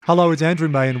Hello, it's Andrew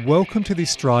May and welcome to the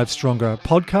Strive Stronger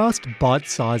podcast,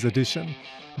 bite-size edition.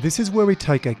 This is where we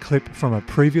take a clip from a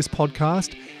previous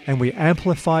podcast and we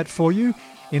amplify it for you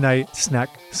in a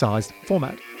snack-sized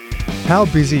format. How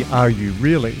busy are you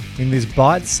really? In this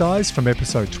bite-size from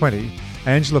episode 20,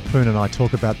 Angela Poon and I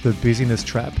talk about the busyness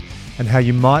trap and how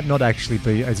you might not actually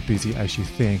be as busy as you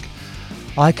think.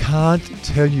 I can't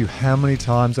tell you how many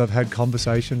times I've had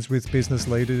conversations with business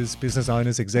leaders, business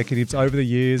owners, executives over the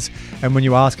years, and when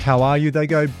you ask, how are you, they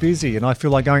go, busy, and I feel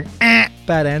like going,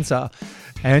 bad answer.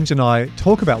 Ange and I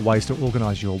talk about ways to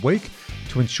organise your week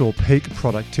to ensure peak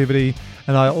productivity,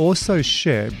 and I also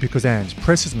share, because Ange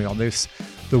presses me on this,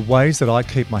 the ways that I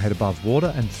keep my head above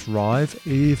water and thrive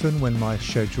even when my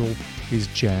schedule is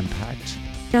jam-packed.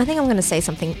 I think I'm going to say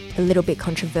something a little bit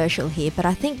controversial here, but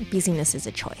I think busyness is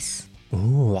a choice.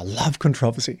 Ooh, I love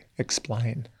controversy.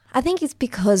 Explain. I think it's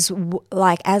because,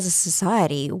 as a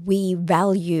society, we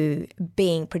value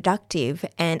being productive.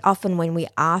 And often when we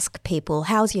ask people,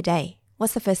 how's your day?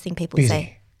 What's the first thing people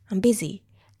say? I'm busy.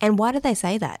 And why do they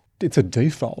say that? It's a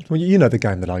default. Well, you know the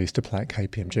game that I used to play at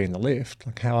KPMG in the lift.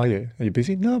 Like, how are you? Are you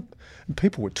busy? No. And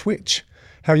people would twitch.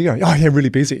 How are you going? Oh, yeah, really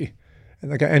busy.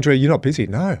 And they go, Andrea, you're not busy.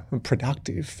 No, I'm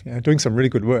productive. Doing some really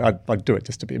good work. I'd do it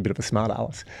just to be a bit of a smart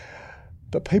aleck.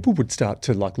 But people would start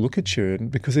to look at you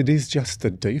because it is just the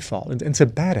default. And it's a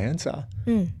bad answer.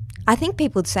 I think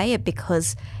people say it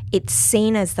because it's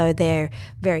seen as though they're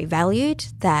very valued,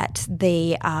 that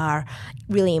they are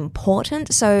really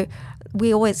important. So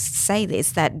we always say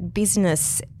this, that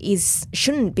business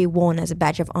shouldn't be worn as a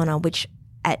badge of honour, which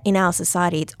in our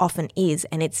society it often is,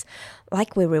 and it's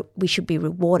like we should be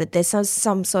rewarded. There's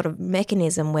some sort of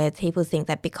mechanism where people think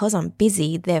that because I'm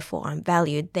busy, therefore I'm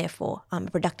valued, therefore I'm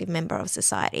a productive member of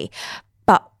society.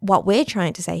 But what we're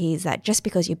trying to say here is that just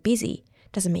because you're busy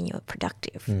doesn't mean you're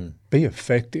productive. Be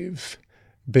effective.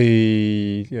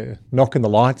 Be knocking the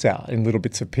lights out in little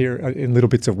bits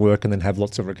of work, and then have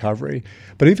lots of recovery.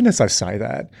 But even as I say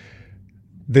that,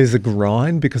 there's a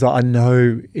grind, because I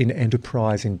know in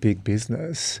enterprise, in big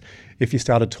business, if you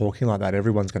started talking like that,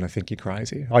 everyone's going to think you're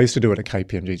crazy. I used to do it at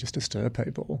KPMG just to stir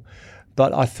people.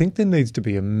 But I think there needs to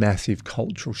be a massive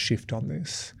cultural shift on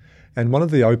this. And one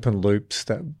of the open loops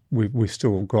that we've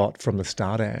still got from the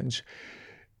start, Ange,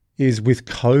 is with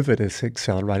COVID has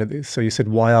accelerated this. So you said,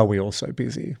 why are we all so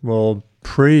busy? Well,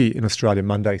 in Australia,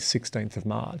 Monday, 16th of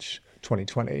March,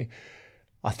 2020,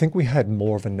 I think we had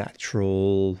more of a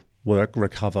natural work,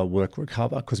 recover,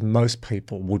 because most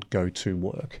people would go to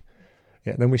work.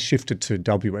 Then we shifted to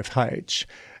WFH,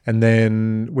 and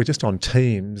then we're just on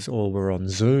Teams or we're on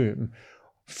Zoom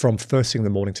from first thing in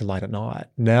the morning to late at night.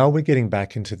 Now we're getting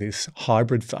back into this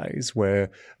hybrid phase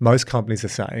where most companies are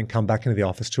saying, come back into the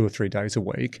office 2 or 3 days a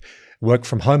week, work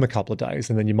from home a couple of days,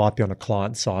 and then you might be on a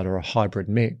client side or a hybrid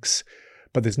mix.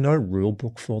 But there's no rule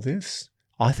book for this.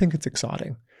 I think it's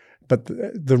exciting. But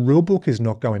the rule book is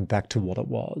not going back to what it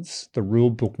was. The rule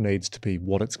book needs to be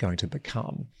what it's going to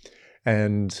become.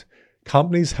 And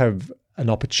companies have an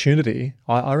opportunity,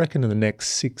 I reckon, in the next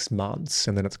 6 months,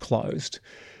 and then it's closed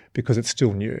because it's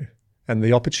still new. And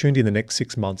the opportunity in the next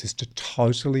 6 months is to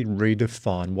totally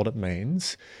redefine what it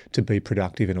means to be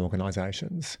productive in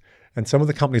organisations. And some of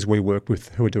the companies we work with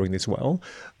who are doing this well,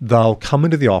 they'll come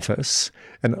into the office,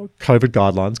 and COVID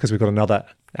guidelines, because we've got another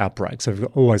outbreak, so we've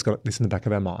always got this in the back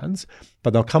of our minds,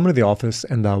 but they'll come into the office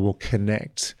and they will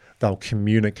connect, they'll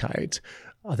communicate.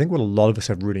 I think what a lot of us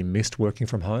have really missed working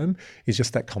from home is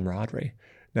just that camaraderie.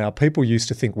 Now, people used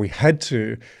to think we had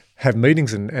to have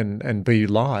meetings and be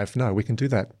live. No, we can do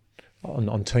that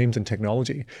on Teams and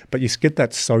technology, but you get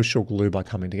that social glue by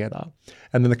coming together.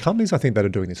 And then the companies I think that are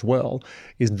doing this well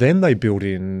is then they build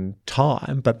in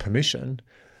time, but permission,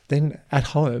 then at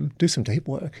home, do some deep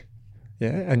work.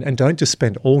 And don't just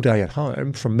spend all day at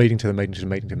home from meeting to meeting to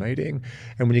meeting to meeting.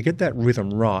 And when you get that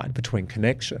rhythm right between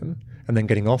connection and then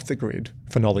getting off the grid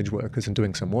for knowledge workers and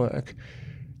doing some work,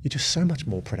 you're just so much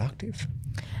more productive.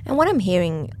 And what I'm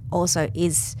hearing also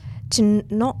is to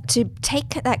take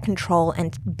that control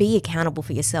and be accountable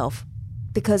for yourself,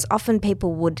 because often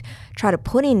people would try to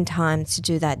put in time to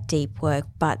do that deep work,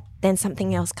 but then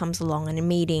something else comes along in a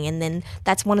meeting, and then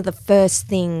that's one of the first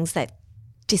things that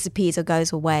disappears or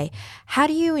goes away. How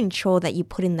do you ensure that you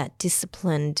put in that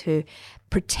discipline to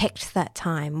protect that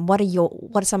time? What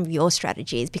are some of your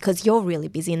strategies? Because you're really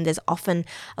busy and there's often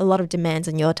a lot of demands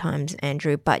on your times,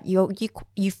 Andrew, but you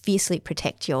fiercely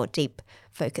protect your deep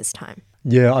focus time.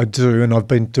 Yeah, I do. And I've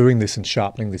been doing this and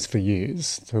sharpening this for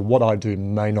years. So what I do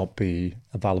may not be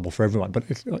available for everyone. But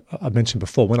I mentioned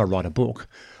before, when I write a book,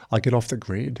 I get off the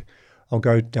grid. I'll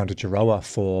go down to Jirowa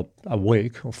for a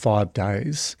week or 5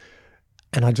 days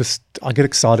And I get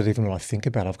excited even when I think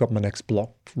about it. I've got my next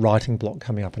writing block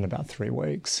coming up in about 3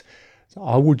 weeks. So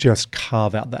I will just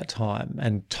carve out that time.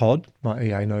 And Todd, my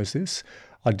EA, knows this.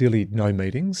 Ideally, no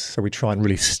meetings. So we try and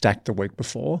really stack the week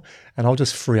before. And I'll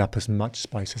just free up as much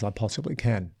space as I possibly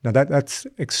can. Now, that's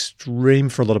extreme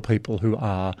for a lot of people who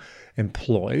are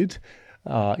employed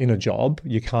in a job.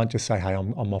 You can't just say, hey,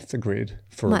 I'm off the grid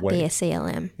for a week. Might be a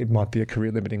CLM. It might be a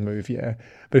career limiting move, yeah.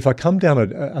 But if I come down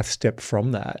a step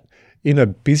from that, in a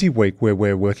busy week where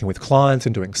we're working with clients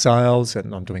and doing sales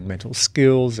and I'm doing mental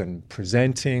skills and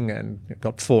presenting and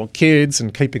got 4 kids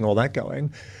and keeping all that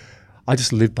going, I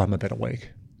just live by my better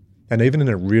week. And even in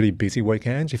a really busy week,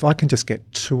 Ange, if I can just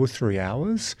get 2 or 3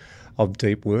 hours of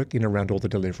deep work in around all the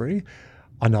delivery,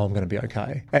 I know I'm going to be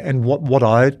okay. And what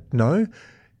I know,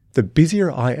 the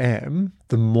busier I am,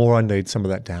 the more I need some of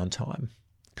that downtime,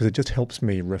 because it just helps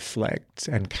me reflect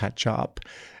and catch up.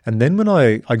 And then when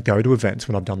I go to events,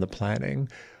 when I've done the planning,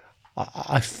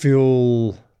 I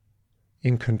feel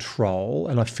in control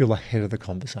and I feel ahead of the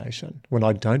conversation. When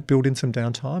I don't build in some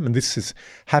downtime, and this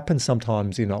happens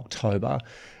sometimes in October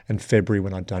and February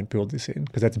when I don't build this in,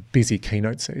 because that's a busy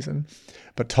keynote season.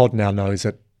 But Todd now knows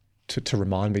that to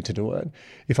remind me to do it.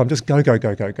 If I'm just go,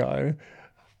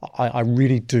 I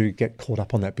really do get caught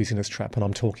up on that busyness trap, and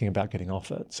I'm talking about getting off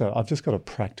it. So I've just got to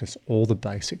practice all the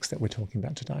basics that we're talking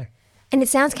about today. And it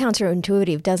sounds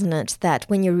counterintuitive, doesn't it, that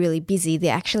when you're really busy, they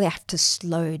actually have to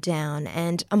slow down.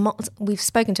 And we've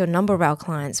spoken to a number of our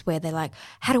clients where they're like,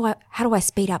 how do I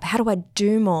speed up? How do I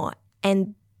do more?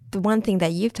 And the one thing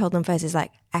that you've told them first is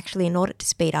like, actually, in order to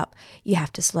speed up, you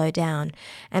have to slow down.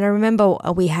 And I remember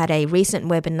we had a recent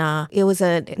webinar. It was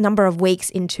a number of weeks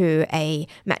into a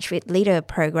Match Fit Leader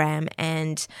program.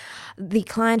 And the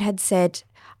client had said,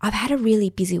 I've had a really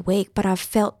busy week, but I've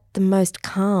felt the most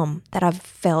calm that I've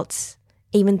felt,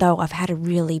 even though I've had a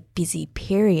really busy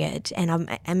period, and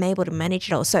I'm able to manage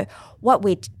it all. So what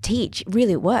we teach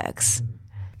really works.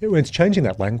 It's changing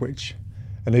that language.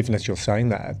 And even as you're saying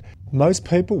that, most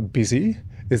people busy,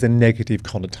 there's a negative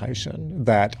connotation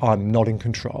that I'm not in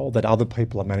control, that other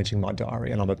people are managing my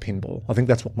diary and I'm a pinball. I think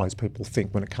that's what most people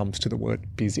think when it comes to the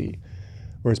word busy.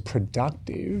 Whereas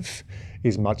productive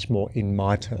is much more in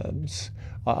my terms.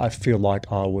 I feel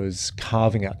like I was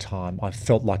carving out time. I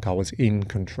felt like I was in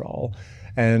control.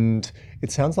 And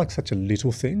it sounds like such a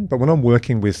little thing, but when I'm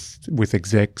working with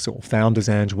execs or founders,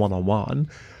 Ange, one-on-one,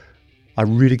 I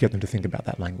really get them to think about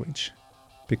that language,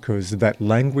 because that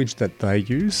language that they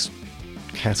use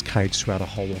cascades throughout a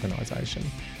whole organisation.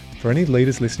 For any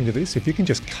leaders listening to this, if you can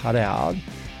just cut out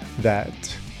that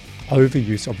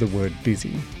overuse of the word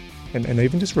busy and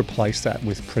even just replace that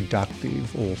with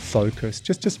productive or focused,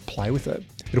 just play with it.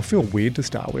 It'll feel weird to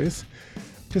start with.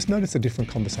 Just notice the different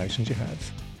conversations you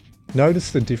have.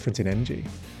 Notice the difference in energy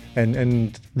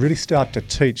and really start to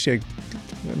teach.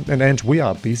 And Ange, we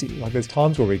are busy. Like there's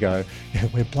times where we go,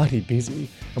 we're bloody busy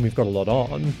and we've got a lot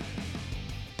on.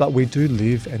 But we do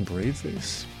live and breathe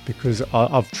this, because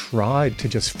I've tried to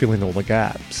just fill in all the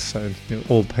gaps. So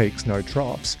all peaks, no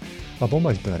troughs. I've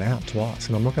almost burnt out twice,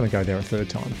 and I'm not going to go there a third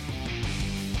time.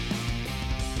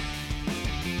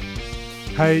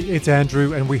 Hey, it's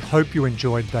Andrew, and we hope you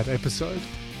enjoyed that episode.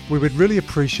 We would really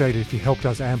appreciate it if you helped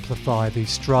us amplify the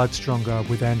Strive Stronger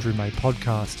with Andrew May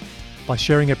podcast by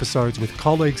sharing episodes with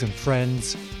colleagues and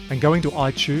friends and going to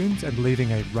iTunes and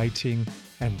leaving a rating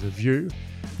and review.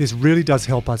 This really does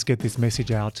help us get this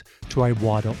message out to a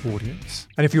wider audience.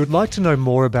 And if you would like to know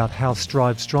more about how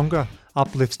Strive Stronger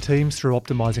uplifts teams through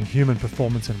optimizing human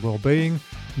performance and well-being,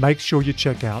 make sure you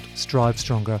check out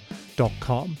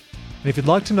strivestronger.com. And if you'd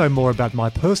like to know more about my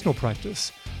personal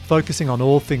practice, focusing on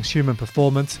all things human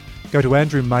performance, go to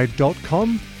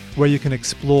andrewmade.com, where you can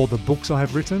explore the books I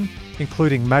have written,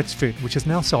 including Match Fit, which has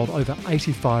now sold over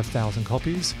 85,000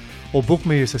 copies, or book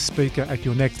me as a speaker at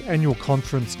your next annual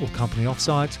conference or company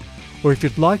offsite. Or if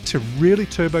you'd like to really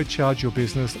turbocharge your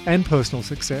business and personal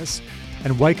success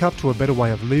and wake up to a better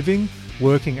way of living,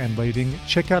 working and leading,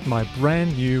 check out my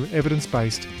brand new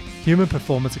evidence-based Human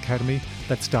Performance Academy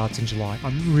that starts in July.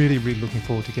 I'm really looking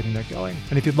forward to getting that going.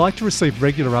 And if you'd like to receive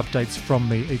regular updates from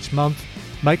me each month,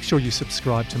 make sure you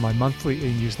subscribe to my monthly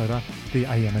e-newsletter, the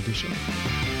AM edition.